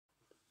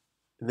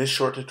In this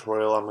short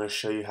tutorial, I'm going to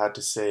show you how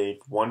to save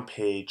one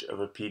page of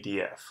a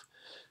PDF.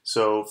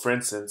 So for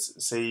instance,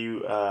 say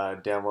you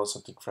download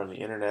something from the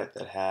internet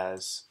that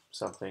has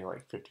something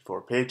like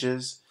 54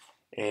 pages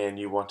and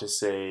you want to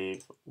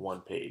save one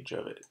page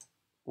of it.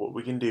 What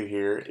we can do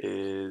here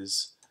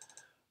is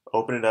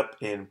open it up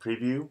in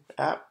Preview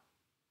app,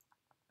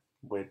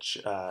 which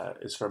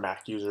is for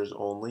Mac users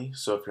only.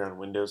 So if you're on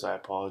Windows, I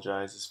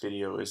apologize. This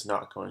video is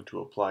not going to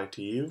apply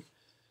to you.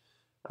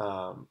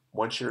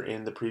 Once you're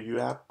in the preview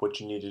app, what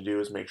you need to do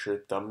is make sure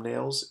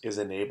thumbnails is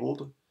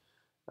enabled.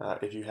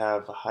 If you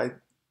have a hide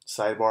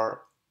sidebar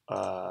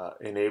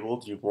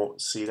enabled, you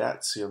won't see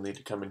that, so you'll need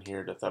to come in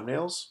here to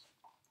thumbnails.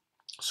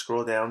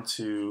 Scroll down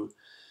to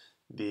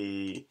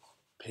the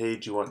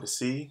page you want to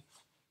see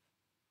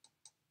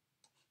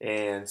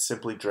and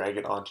simply drag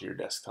it onto your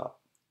desktop,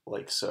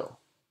 like so.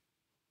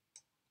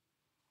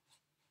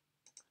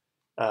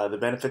 The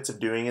benefits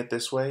of doing it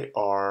this way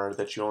are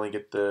that you only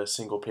get the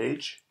single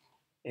page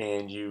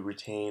and you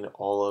retain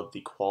all of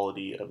the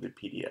quality of the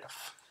PDF.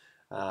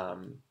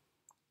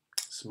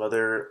 Some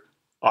other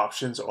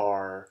options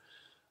are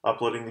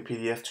uploading the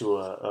PDF to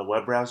a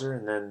web browser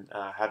and then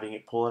having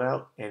it pull it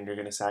out, and you're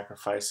going to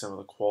sacrifice some of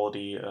the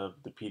quality of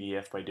the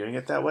PDF by doing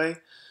it that way.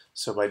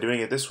 So by doing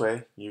it this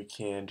way, you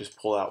can just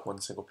pull out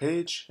one single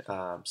page,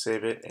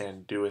 save it,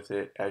 and do with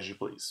it as you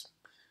please.